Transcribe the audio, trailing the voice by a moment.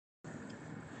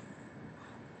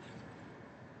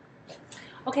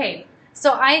Okay,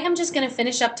 so I am just going to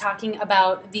finish up talking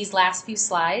about these last few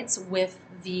slides with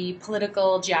the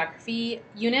political geography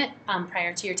unit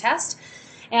prior to your test.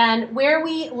 And where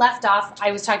we left off,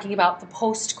 I was talking about the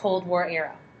post-Cold War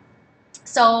era.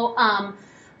 So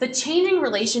the changing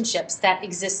relationships that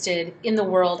existed in the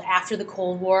world after the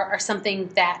Cold War are something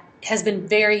that has been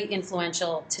very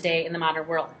influential today in the modern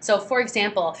world. So for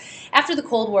example, after the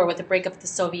Cold War with the breakup of the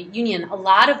Soviet Union, a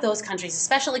lot of those countries,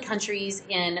 especially countries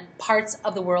in parts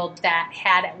of the world that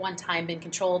had at one time been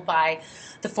controlled by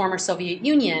the former Soviet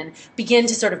Union, begin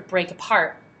to sort of break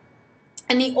apart.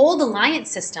 And the old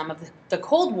alliance system of the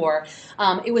Cold War,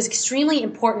 it was extremely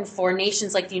important for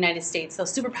nations like the United States,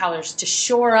 those superpowers, to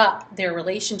shore up their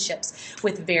relationships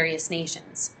with various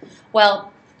nations.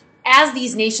 Well, as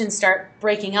these nations start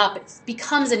breaking up, it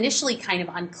becomes initially kind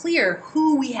of unclear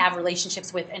who we have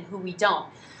relationships with and who we don't.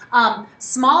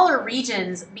 Smaller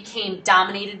regions became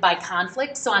dominated by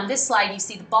conflict. So on this slide, you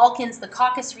see the Balkans, the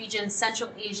Caucasus region,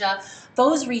 Central Asia.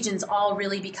 Those regions all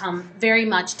really become very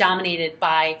much dominated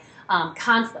by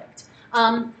conflict.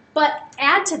 But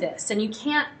add to this, and you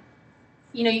can't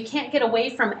get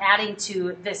away from adding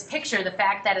to this picture the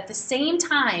fact that at the same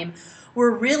time,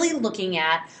 we're really looking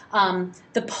at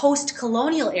the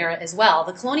post-colonial era as well.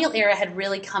 The colonial era had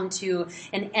really come to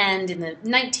an end in the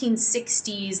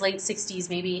 1960s, late 60s,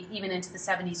 maybe even into the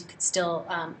 70s.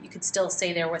 You could still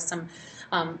say there was some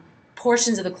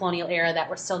portions of the colonial era that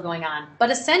were still going on.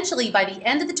 But essentially, by the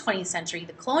end of the 20th century,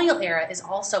 the colonial era has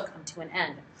also come to an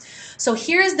end. So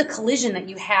here's the collision that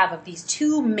you have of these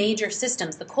two major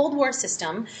systems. The Cold War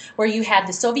system, where you had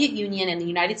the Soviet Union and the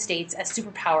United States as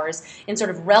superpowers in sort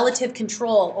of relative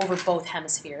control over both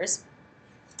hemispheres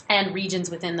and regions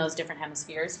within those different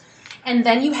hemispheres. And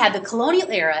then you had the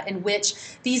colonial era in which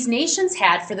these nations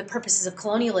had, for the purposes of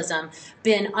colonialism,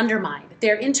 been undermined.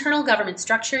 Their internal government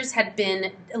structures had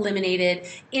been eliminated.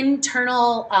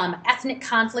 Internal ethnic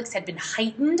conflicts had been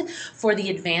heightened for the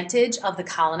advantage of the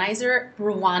colonizer,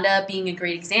 Rwanda being a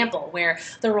great example, where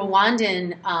the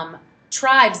Rwandan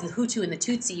tribes, the Hutu and the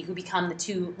Tutsi, who become the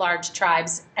two large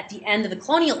tribes at the end of the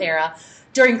colonial era,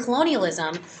 during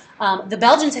colonialism, the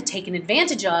Belgians had taken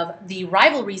advantage of the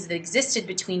rivalries that existed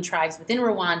between tribes within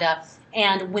Rwanda,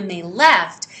 and when they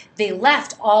left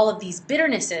all of these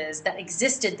bitternesses that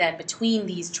existed then between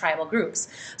these tribal groups.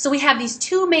 So we have these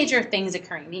two major things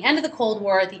occurring, the end of the Cold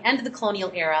War, the end of the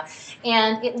colonial era,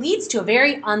 and it leads to a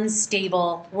very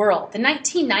unstable world. The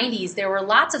 1990s, there were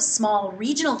lots of small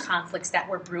regional conflicts that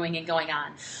were brewing and going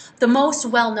on. The most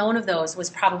well-known of those was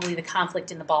probably the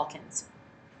conflict in the Balkans.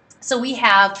 So we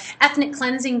have ethnic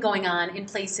cleansing going on in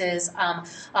places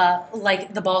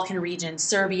like the Balkan region,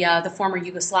 Serbia, the former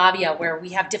Yugoslavia, where we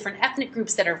have different ethnic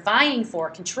groups that are vying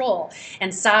for control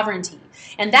and sovereignty.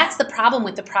 And that's the problem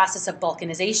with the process of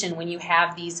balkanization, when you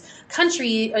have these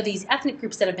these ethnic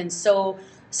groups that have been so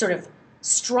sort of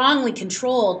strongly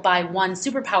controlled by one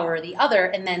superpower or the other,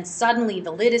 and then suddenly the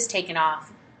lid is taken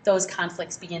off, those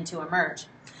conflicts begin to emerge.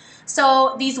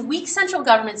 So these weak central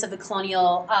governments of the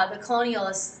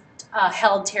colonialist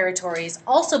held territories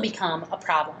also become a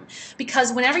problem,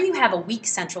 because whenever you have a weak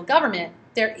central government,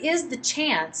 there is the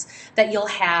chance that you'll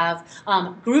have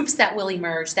groups that will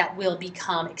emerge that will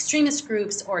become extremist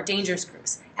groups or dangerous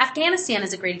groups. Afghanistan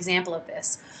is a great example of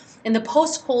this. In the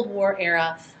post-Cold War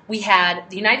era, we had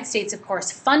the United States, of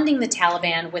course, funding the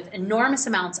Taliban with enormous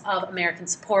amounts of American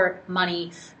support,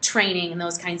 money, training, and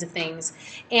those kinds of things.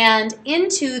 And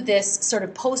into this sort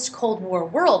of post-Cold War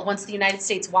world, once the United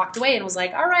States walked away and was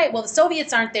like, all right, well, the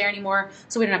Soviets aren't there anymore,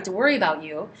 so we don't have to worry about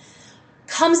you,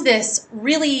 comes this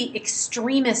really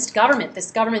extremist government,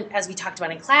 this government, as we talked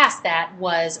about in class, that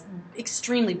was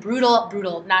extremely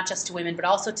brutal not just to women, but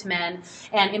also to men,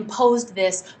 and imposed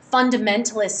this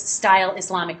fundamentalist-style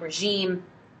Islamic regime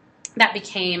that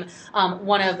became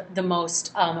one of the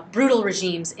most brutal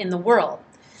regimes in the world.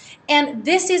 And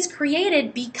this is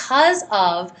created because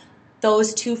of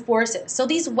those two forces. So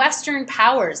these Western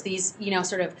powers, these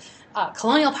sort of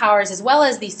colonial powers, as well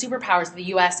as these superpowers, the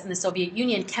US and the Soviet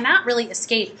Union, cannot really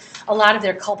escape a lot of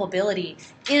their culpability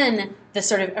in the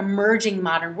sort of emerging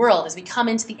modern world as we come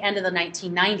into the end of the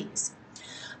 1990s.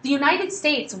 The United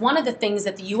States, one of the things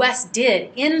that the US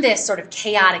did in this sort of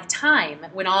chaotic time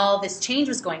when all this change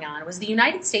was going on, was the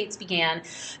United States began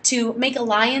to make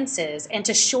alliances and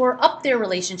to shore up their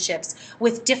relationships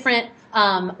with different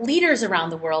leaders around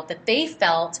the world that they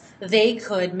felt they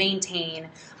could maintain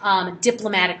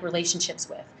diplomatic relationships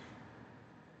with.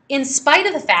 In spite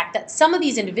of the fact that some of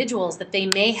these individuals that they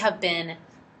may have been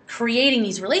creating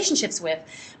these relationships with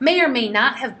may or may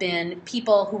not have been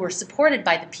people who were supported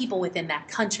by the people within that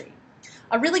country.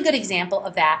 A really good example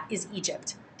of that is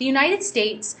Egypt. The United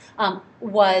States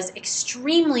was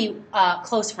extremely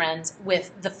close friends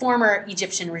with the former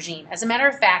Egyptian regime. As a matter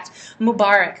of fact,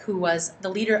 Mubarak, who was the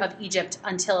leader of Egypt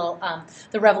until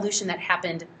the revolution that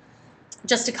happened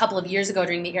just a couple of years ago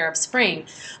during the Arab Spring,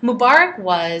 Mubarak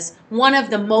was one of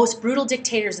the most brutal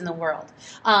dictators in the world.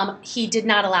 He did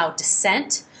not allow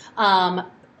dissent.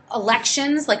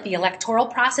 Elections, like the electoral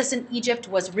process in Egypt,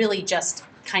 was really just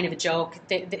kind of a joke.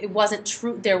 It wasn't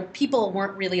true. People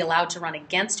weren't really allowed to run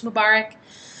against Mubarak.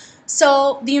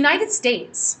 So the United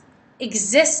States,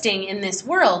 existing in this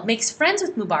world, makes friends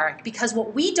with Mubarak because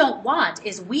what we don't want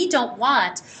is we don't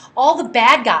want all the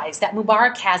bad guys that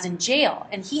Mubarak has in jail.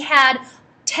 And he had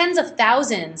tens of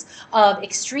thousands of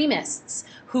extremists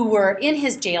who were in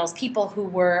his jails, people who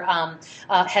were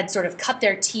had sort of cut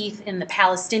their teeth in the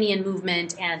Palestinian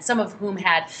movement, and some of whom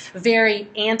had very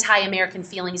anti-American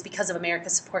feelings because of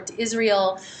America's support to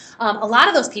Israel. A lot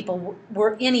of those people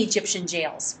were in Egyptian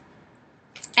jails.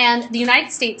 And the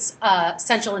United States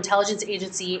Central Intelligence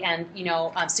Agency and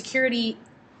security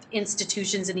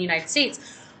institutions in the United States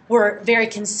were very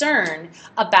concerned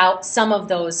about some of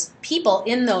those people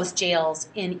in those jails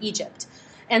in Egypt.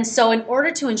 And so in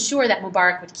order to ensure that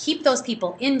Mubarak would keep those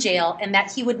people in jail and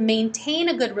that he would maintain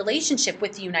a good relationship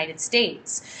with the United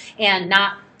States and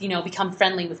not, become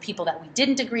friendly with people that we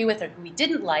didn't agree with or who we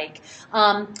didn't like,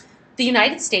 the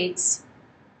United States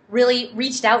really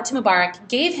reached out to Mubarak,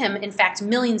 gave him, in fact,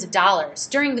 millions of dollars.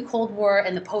 During the Cold War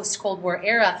and the post-Cold War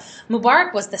era,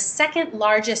 Mubarak was the second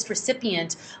largest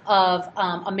recipient of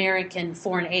American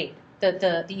foreign aid.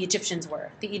 The Egyptians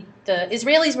were. The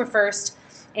Israelis were first,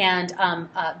 and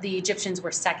the Egyptians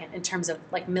were second in terms of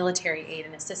military aid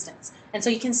and assistance. And so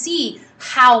you can see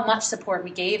how much support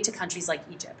we gave to countries like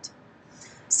Egypt.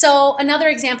 So another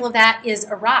example of that is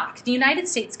Iraq. The United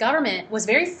States government was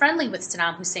very friendly with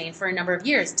Saddam Hussein for a number of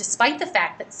years, despite the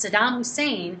fact that Saddam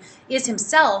Hussein is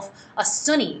himself a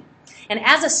Sunni. And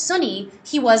as a Sunni,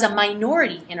 he was a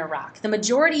minority in Iraq. The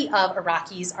majority of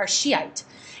Iraqis are Shiite.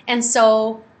 And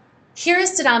so here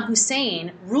is Saddam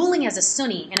Hussein ruling as a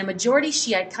Sunni in a majority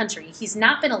Shiite country. He's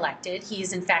not been elected. He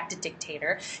is, in fact, a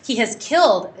dictator. He has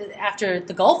killed, after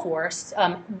the Gulf War,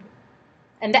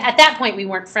 and at that point, we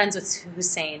weren't friends with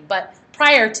Hussein. But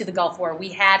prior to the Gulf War, we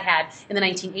had, in the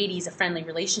 1980s, a friendly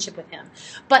relationship with him.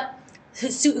 But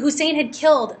Hussein had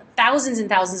killed thousands and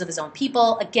thousands of his own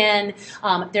people. Again,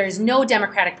 there is no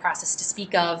democratic process to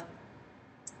speak of.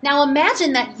 Now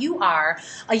imagine that you are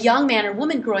a young man or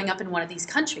woman growing up in one of these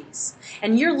countries,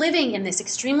 and you're living in this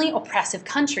extremely oppressive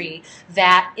country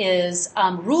that is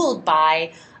ruled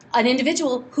by an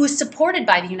individual who's supported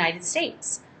by the United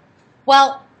States.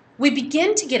 Well, we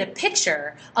begin to get a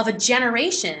picture of a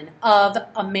generation of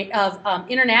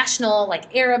international,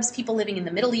 Arabs, people living in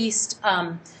the Middle East,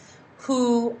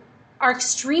 who are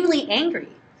extremely angry.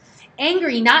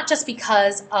 Angry not just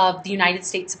because of the United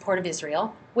States support of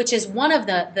Israel, which is one of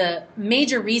the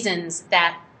major reasons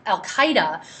that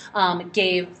Al-Qaeda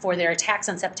gave for their attacks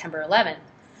on September 11th.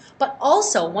 But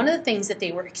also, one of the things that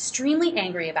they were extremely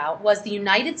angry about was the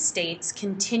United States'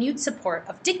 continued support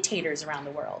of dictators around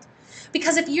the world.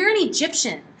 Because if you're an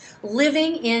Egyptian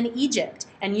living in Egypt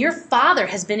and your father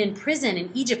has been in prison in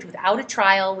Egypt without a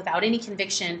trial, without any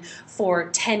conviction for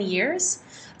 10 years,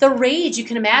 the rage you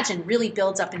can imagine really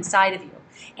builds up inside of you.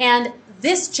 And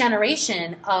this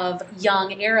generation of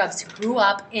young Arabs who grew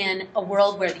up in a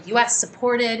world where the U.S.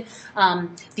 supported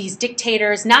these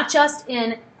dictators, not just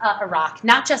in Iraq,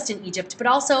 not just in Egypt, but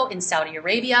also in Saudi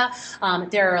Arabia.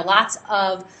 There are lots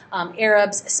of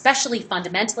Arabs, especially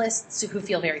fundamentalists, who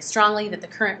feel very strongly that the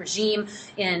current regime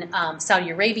in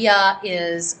Saudi Arabia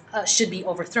should be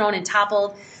overthrown and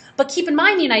toppled. But keep in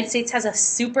mind, the United States has a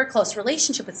super close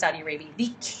relationship with Saudi Arabia,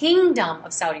 the Kingdom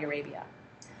of Saudi Arabia.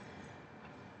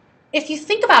 If you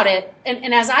think about it,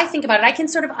 and as I think about it, I can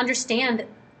sort of understand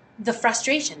the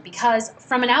frustration, because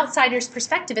from an outsider's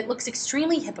perspective, it looks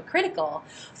extremely hypocritical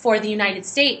for the United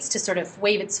States to sort of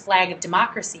wave its flag of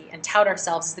democracy and tout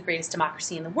ourselves as the greatest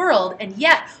democracy in the world, and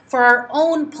yet for our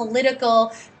own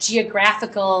political,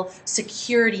 geographical,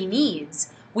 security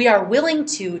needs, we are willing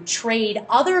to trade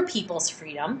other people's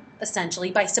freedom,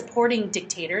 essentially, by supporting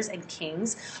dictators and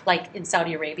kings, like in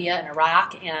Saudi Arabia and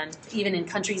Iraq, and even in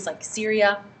countries like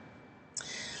Syria,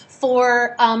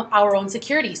 for our own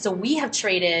security. So we have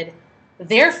traded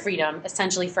their freedom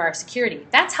essentially for our security.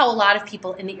 That's how a lot of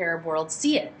people in the Arab world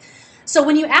see it. So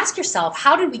when you ask yourself,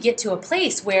 how did we get to a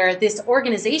place where this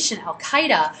organization,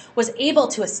 Al-Qaeda, was able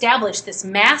to establish this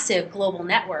massive global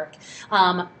network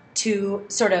to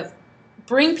sort of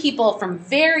bring people from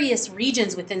various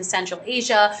regions within Central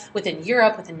Asia, within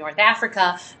Europe, within North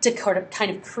Africa, to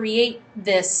kind of create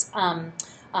this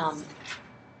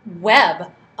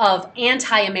web of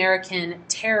anti-American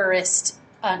terrorist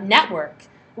network.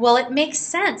 Well, it makes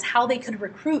sense how they could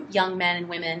recruit young men and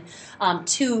women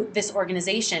to this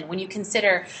organization when you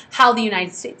consider how the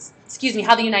United States,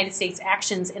 how the United States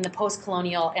actions in the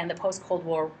post-colonial and the post-Cold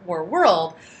War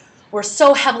world were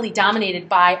so heavily dominated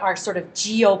by our sort of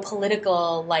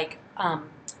geopolitical like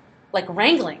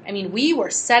wrangling. I mean, we were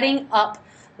setting up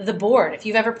the board. If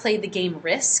you've ever played the game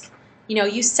Risk, you know,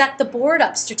 you set the board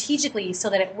up strategically so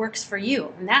that it works for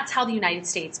you. And that's how the United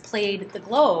States played the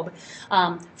globe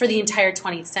for the entire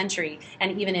 20th century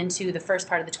and even into the first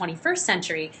part of the 21st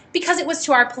century, because it was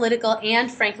to our political and,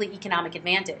 frankly, economic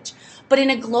advantage. But in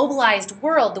a globalized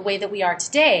world, the way that we are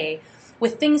today,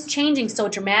 with things changing so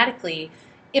dramatically,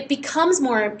 it becomes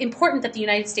more important that the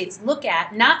United States look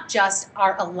at not just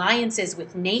our alliances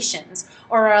with nations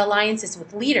or our alliances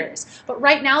with leaders, but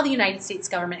right now the United States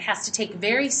government has to take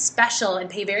very special and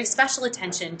pay very special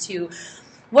attention to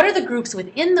what are the groups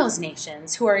within those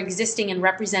nations who are existing and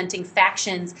representing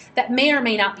factions that may or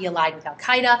may not be allied with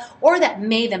al-Qaeda, or that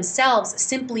may themselves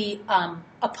simply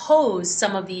oppose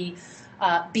some of the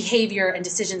behavior and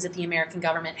decisions that the American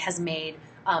government has made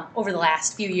over the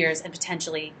last few years and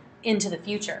potentially into the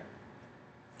future.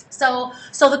 So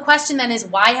the question then is,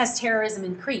 why has terrorism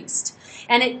increased?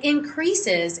 And it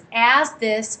increases as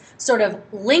this sort of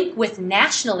link with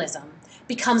nationalism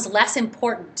becomes less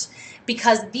important,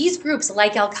 because these groups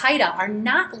like al-Qaeda are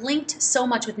not linked so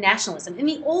much with nationalism. In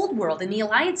the old world, in the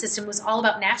alliance system, it was all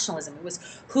about nationalism. It was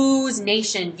whose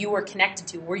nation you were connected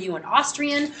to. Were you an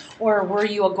Austrian, or were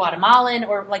you a Guatemalan,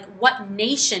 or like what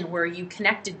nation were you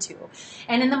connected to?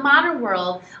 And in the modern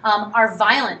world, our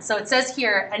violence, so it says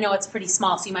here, I know it's pretty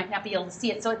small, so you might not be able to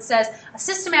see it. So it says, a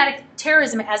systematic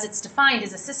terrorism as it's defined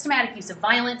is a systematic use of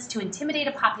violence to intimidate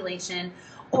a population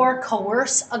or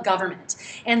coerce a government.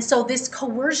 And so this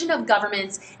coercion of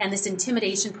governments and this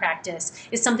intimidation practice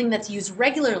is something that's used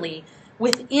regularly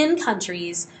within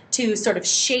countries to sort of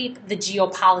shape the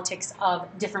geopolitics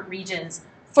of different regions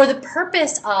for the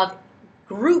purpose of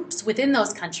groups within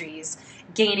those countries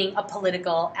gaining a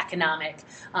political, economic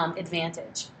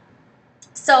advantage.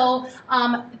 So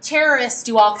terrorists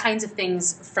do all kinds of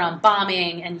things, from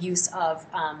bombing and use of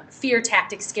fear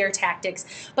tactics, scare tactics,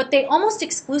 but they almost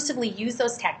exclusively use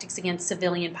those tactics against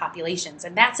civilian populations.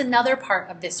 And that's another part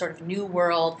of this sort of new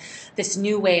world, this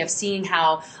new way of seeing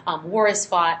how war is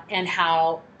fought and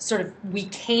how sort of we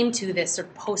came to this sort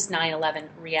of post 9/11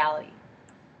 reality.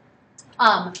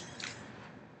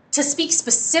 To speak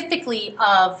specifically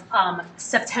of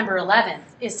September 11th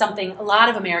is something a lot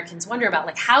of Americans wonder about.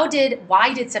 Like,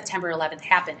 why did September 11th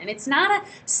happen? And it's not a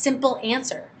simple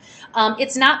answer.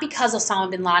 It's not because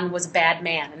Osama bin Laden was a bad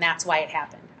man and that's why it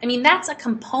happened. I mean, that's a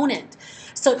component.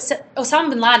 So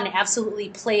Osama bin Laden absolutely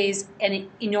plays an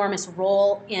enormous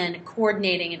role in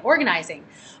coordinating and organizing.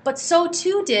 But so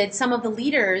too did some of the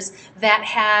leaders that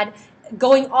had,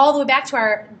 going all the way back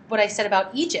to what I said about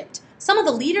Egypt. Some of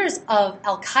the leaders of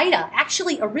al-Qaeda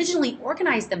actually originally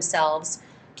organized themselves,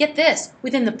 get this,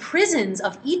 within the prisons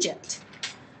of Egypt.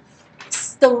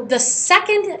 The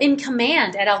second in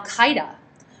command at al-Qaeda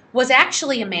was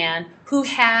actually a man who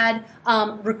had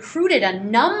recruited a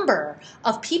number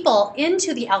of people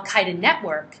into the al-Qaeda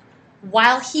network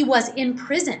while he was in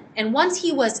prison. And once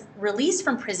he was released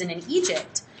from prison in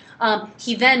Egypt,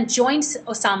 he then joined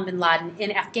Osama bin Laden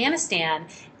in Afghanistan,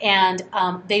 and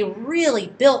they really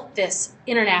built this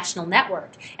international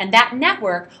network. And that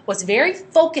network was very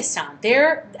focused on,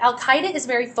 al-Qaeda is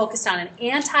very focused on an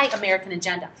anti-American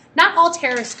agenda. Not all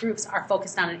terrorist groups are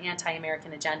focused on an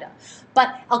anti-American agenda,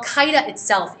 but al-Qaeda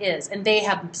itself is, and they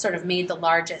have sort of made the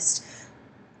largest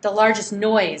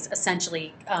noise,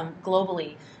 essentially,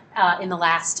 globally in the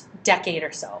last decade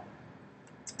or so.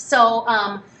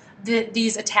 So,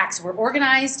 these attacks were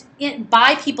organized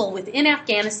by people within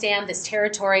Afghanistan, this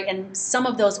territory, and some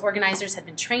of those organizers had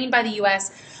been trained by the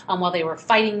U.S. While they were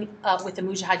fighting with the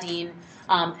Mujahideen,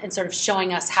 and sort of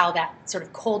showing us how that sort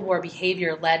of Cold War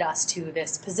behavior led us to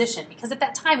this position. Because at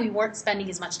that time, we weren't spending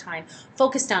as much time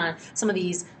focused on some of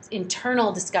these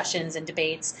internal discussions and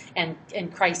debates and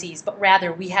crises, but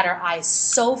rather we had our eyes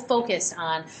so focused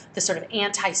on the sort of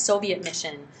anti-Soviet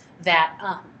mission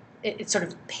that it sort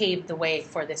of paved the way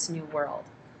for this new world.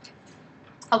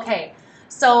 Okay,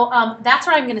 so that's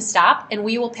where I'm going to stop, and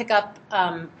we will pick up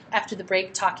after the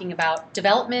break talking about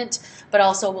development, but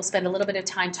also we'll spend a little bit of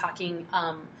time talking,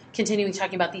 continuing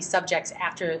talking about these subjects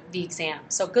after the exam.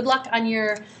 So good luck on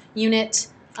your Unit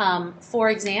 4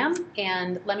 exam,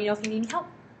 and let me know if you need any help.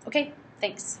 Okay,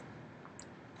 thanks.